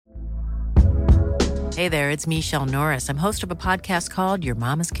Hey there, it's Michelle Norris. I'm host of a podcast called Your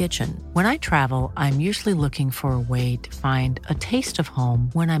Mama's Kitchen. When I travel, I'm usually looking for a way to find a taste of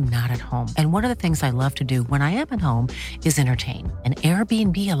home when I'm not at home. And one of the things I love to do when I am at home is entertain. And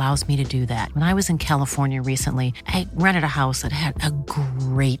Airbnb allows me to do that. When I was in California recently, I rented a house that had a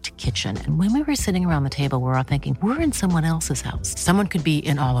great kitchen. And when we were sitting around the table, we were all thinking, we're in someone else's house. Someone could be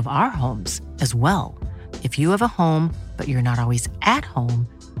in all of our homes as well. If you have a home, but you're not always at home,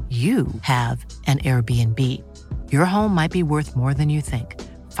 you have an Airbnb. Your home might be worth more than you think.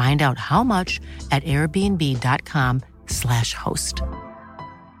 Find out how much at airbnb.com/host.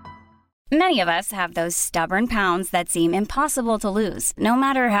 Many of us have those stubborn pounds that seem impossible to lose, no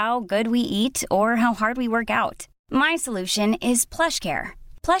matter how good we eat or how hard we work out. My solution is PlushCare.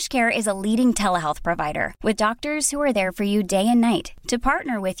 PlushCare is a leading telehealth provider with doctors who are there for you day and night to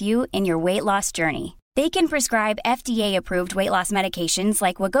partner with you in your weight loss journey. They can prescribe FDA-approved weight loss medications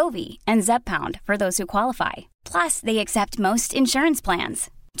like Wegovy and Zepbound for those who qualify. Plus, they accept most insurance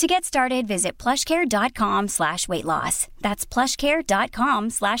plans. To get started, visit plushcare.com/weightloss. That's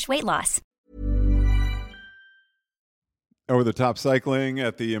plushcare.com/weightloss. Over the Top Cycling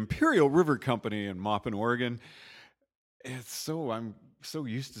at the Imperial River Company in Maupin, Oregon. I'm so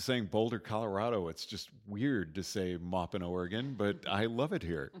used to saying Boulder, Colorado. It's just weird to say Maupin, Oregon, but I love it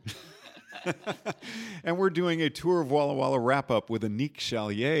here. And we're doing a tour of Walla Walla wrap-up with Anique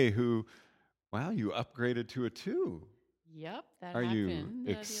Chalier, who, wow, you upgraded to a 2. Yep, that Are happened.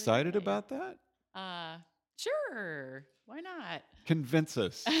 you excited about that? Sure. Why not? Convince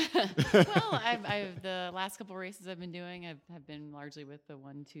us. Well, I've the last couple races I've been doing have been largely with the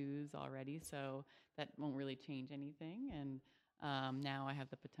 1-2s already, so that won't really change anything. And now I have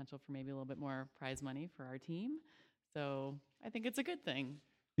the potential for maybe a little bit more prize money for our team. So I think it's a good thing.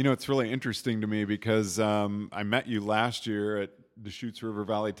 You know, it's really interesting to me because I met you last year at the Deschutes River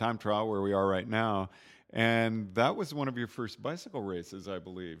Valley Time Trial, where we are right now, and that was one of your first bicycle races, I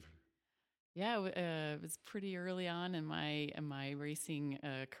believe. Yeah, it was pretty early on in my racing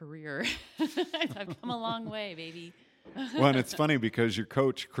career. I've come a long way, baby. Well, and it's funny because your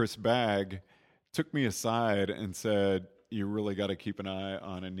coach, Chris Bagg, took me aside and said, you really got to keep an eye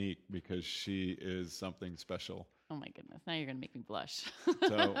on Anique because she is something special. Oh, my goodness. Now you're going to make me blush.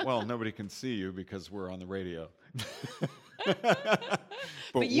 So, well, nobody can see you because we're on the radio. But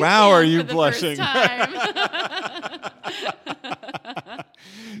wow, are you blushing?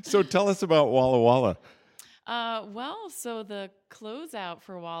 So tell us about Walla Walla. So the closeout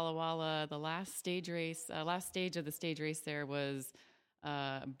for Walla Walla, the last stage of the stage race there was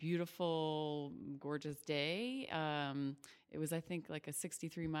a beautiful, gorgeous day. It was, I think, like a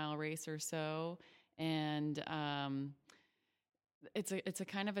 63-mile race or so. And it's a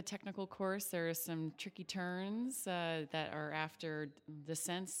kind of a technical course. There are some tricky turns that are after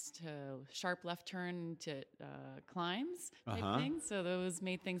descents to sharp left turn to climbs type things. So those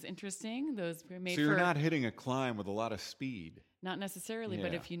made things interesting. Those were made. So you're not hitting a climb with a lot of speed. Not necessarily,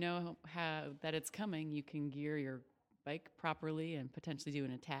 but if you know how that it's coming, you can gear your bike properly and potentially do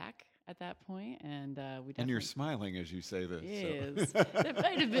an attack at that point. And we definitely. And you're smiling as you say this. Yes, so. That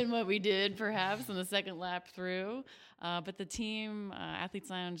might have been what we did, perhaps, on the second lap through. But the team, Athletes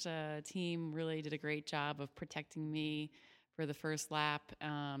Lounge team, really did a great job of protecting me for the first lap.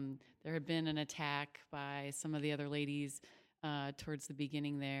 There had been an attack by some of the other ladies towards the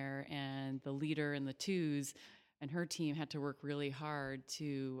beginning there, and the leader in the 2s and her team had to work really hard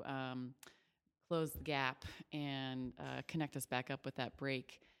to close the gap and connect us back up with that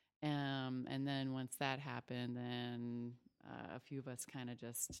break. And then once that happened, then a few of us kind of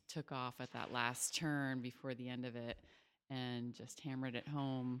just took off at that last turn before the end of it and just hammered it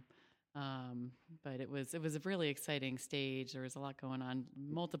home. But it was a really exciting stage. There was a lot going on,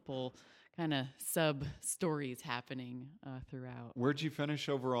 multiple kind of sub stories happening throughout. Where'd you finish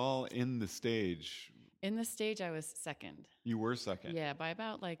overall in the stage? In the stage, I was second. You were second? Yeah, by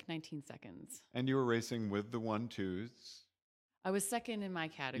about like 19 seconds. And you were racing with the 1-2s? I was second in my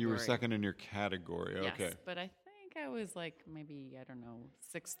category. You were second in your category, okay. Yes, but I think I was like maybe,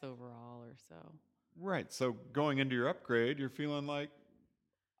 6th overall or so. Right, so going into your upgrade, you're feeling like,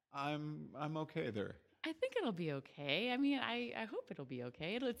 I'm okay there. I think it'll be okay. I mean, I hope it'll be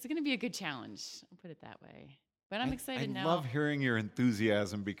okay. It's going to be a good challenge. I'll put it that way. But I'm excited now. I love hearing your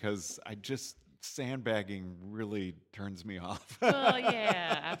enthusiasm because sandbagging really turns me off. Well,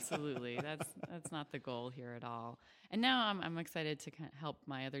 yeah, absolutely. That's not the goal here at all. And now I'm excited to kind of help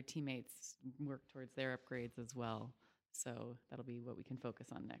my other teammates work towards their upgrades as well. So that'll be what we can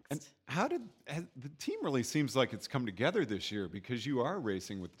focus on next. And the team really seems like it's come together this year because you are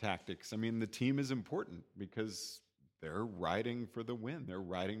racing with tactics. I mean, the team is important because they're riding for the win. They're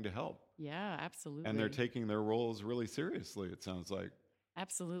riding to help. Yeah, absolutely. And they're taking their roles really seriously, it sounds like.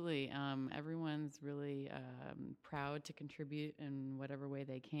 Absolutely. Everyone's really proud to contribute in whatever way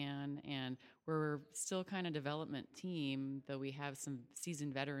they can. And we're still kind of development team, though we have some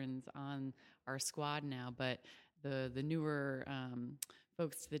seasoned veterans on our squad now. But the newer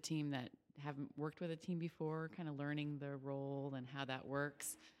folks to the team that haven't worked with a team before, kind of learning the role and how that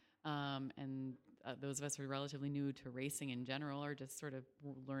works. And those of us who are relatively new to racing in general are just sort of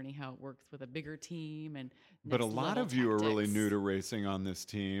learning how it works with a bigger team. But a lot of you are really new to racing on this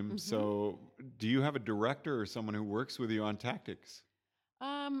team. Mm-hmm. So do you have a director or someone who works with you on tactics?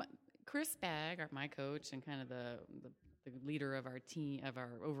 Chris Bagg, my coach and kind of the leader of our team, of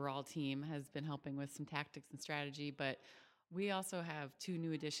our overall team, has been helping with some tactics and strategy. But we also have two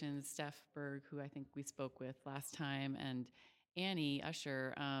new additions, Steph Berg, who I think we spoke with last time, and Annie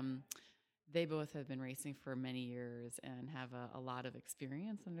Usher. They both have been racing for many years and have a lot of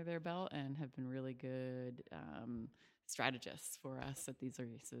experience under their belt and have been really good strategists for us at these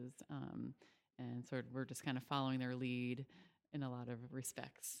races. And sort of we're just kind of following their lead in a lot of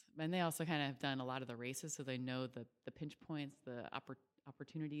respects. And they also kind of have done a lot of the races, so they know the pinch points, the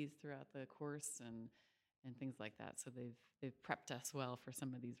opportunities throughout the course and things like that. So they've prepped us well for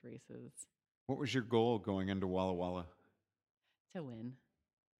some of these races. What was your goal going into Walla Walla? To win.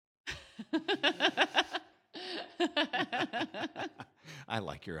 I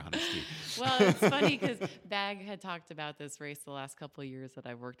like your honesty. Well, it's funny because Bag had talked about this race the last couple of years that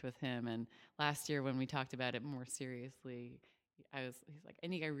I've worked with him, and last year when we talked about it more seriously, he's like,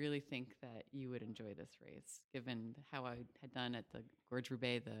 Annie, I really think that you would enjoy this race, given how I had done at the Gorge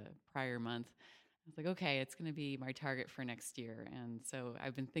Roubaix the prior month. I was like, okay, it's going to be my target for next year, and so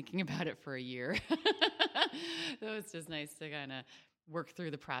I've been thinking about it for a year. So it's just nice to kind of work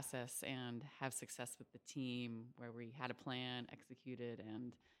through the process and have success with the team where we had a plan, executed,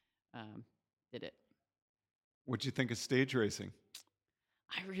 and did it. What'd you think of stage racing?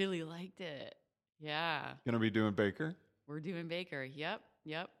 I really liked it. Yeah. Gonna be doing Baker? We're doing Baker. Yep.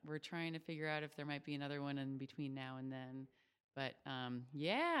 We're trying to figure out if there might be another one in between now and then. But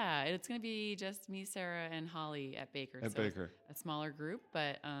yeah, it's going to be just me, Sarah, and Holly at Baker. Baker. A smaller group,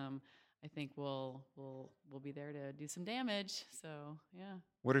 but I think we'll be there to do some damage. So yeah.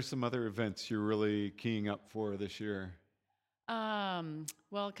 What are some other events you're really keying up for this year?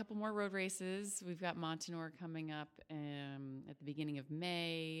 Well, a couple more road races. We've got Montanore coming up at the beginning of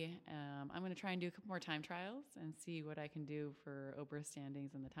May. I'm going to try and do a couple more time trials and see what I can do for Oprah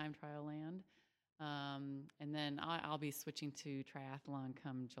standings in the time trial land. And then I'll be switching to triathlon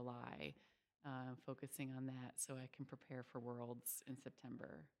come July, focusing on that so I can prepare for Worlds in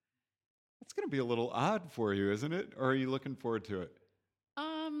September. That's going to be a little odd for you, isn't it? Or are you looking forward to it?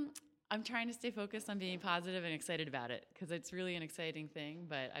 I'm trying to stay focused on being positive and excited about it because it's really an exciting thing,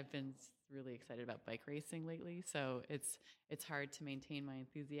 but I've been really excited about bike racing lately, so it's hard to maintain my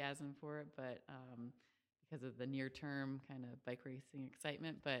enthusiasm for it, but because of the near-term kind of bike racing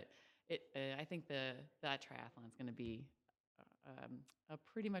excitement, but I think that triathlon is going to be a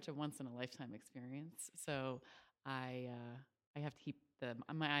pretty much a once-in-a-lifetime experience, so I have to keep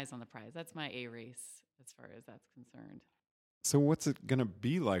my eyes on the prize. That's my A race as far as that's concerned. So what's it going to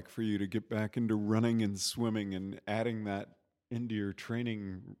be like for you to get back into running and swimming and adding that into your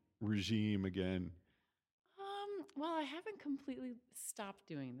training regime again? Well, I haven't completely stopped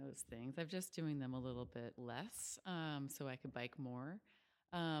doing those things. I'm just doing them a little bit less so I could bike more.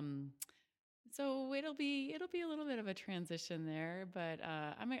 So it'll be a little bit of a transition there, but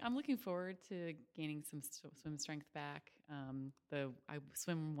I'm looking forward to gaining some swim strength back. I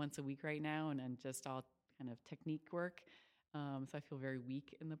swim once a week right now and just all kind of technique work. So I feel very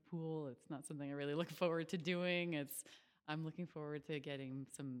weak in the pool. It's not something I really look forward to doing. I'm looking forward to getting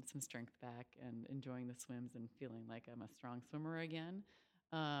some strength back and enjoying the swims and feeling like I'm a strong swimmer again.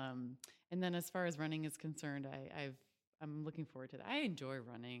 And then as far as running is concerned, I'm looking forward to that. I enjoy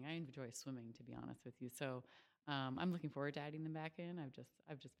running. I enjoy swimming, to be honest with you. So I'm looking forward to adding them back in.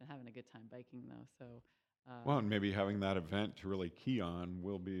 I've just been having a good time biking though. So well, and maybe having that event to really key on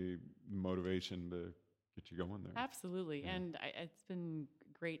will be motivation to get you going there. Absolutely. Yeah. And it's been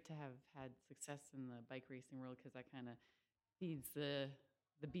great to have had success in the bike racing world because that kind of feeds the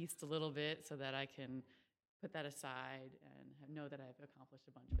beast a little bit so that I can put that aside and know that I've accomplished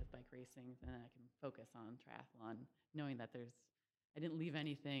a bunch with bike racing, and then I can focus on triathlon, knowing that I didn't leave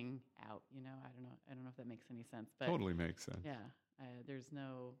anything out. I don't know if that makes any sense, but totally makes sense. Yeah, there's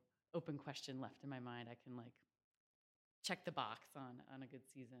no open question left in my mind. I can check the box on a good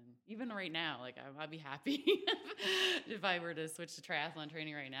season. Even right now, like I'd be happy if I were to switch to triathlon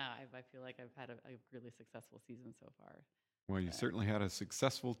training right now. I feel like I've had a really successful season so far. Well, you certainly had a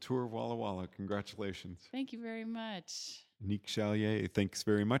successful tour of Walla Walla. Congratulations. Thank you very much. Nick Chalier, thanks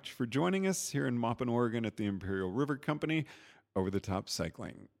very much for joining us here in Maupin, Oregon at the Imperial River Company, Over the Top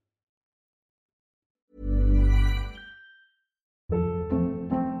Cycling.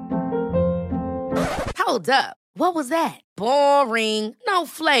 Hold up. What was that? Boring. No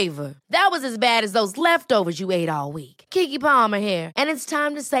flavor. That was as bad as those leftovers you ate all week. Keke Palmer here, and it's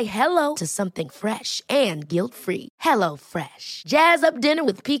time to say hello to something fresh and guilt-free. Hello Fresh. Jazz up dinner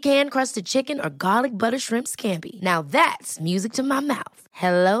with pecan-crusted chicken or garlic butter shrimp scampi. Now that's music to my mouth.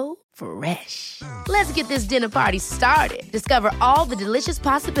 Hello Fresh. Let's get this dinner party started. Discover all the delicious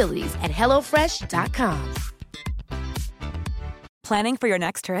possibilities at hellofresh.com. Planning for your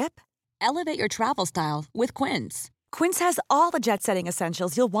next trip? Elevate your travel style with Quince. Quince has all the jet-setting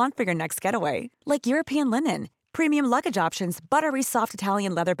essentials you'll want for your next getaway, like European linen, premium luggage options, buttery soft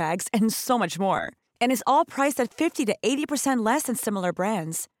Italian leather bags, and so much more. And is all priced at 50 to 80% less than similar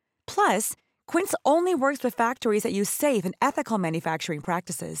brands. Plus, Quince only works with factories that use safe and ethical manufacturing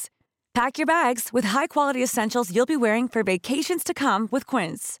practices. Pack your bags with high-quality essentials you'll be wearing for vacations to come with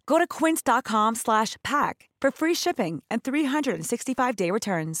Quince. Go to quince.com/pack for free shipping and 365-day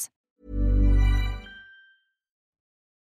returns.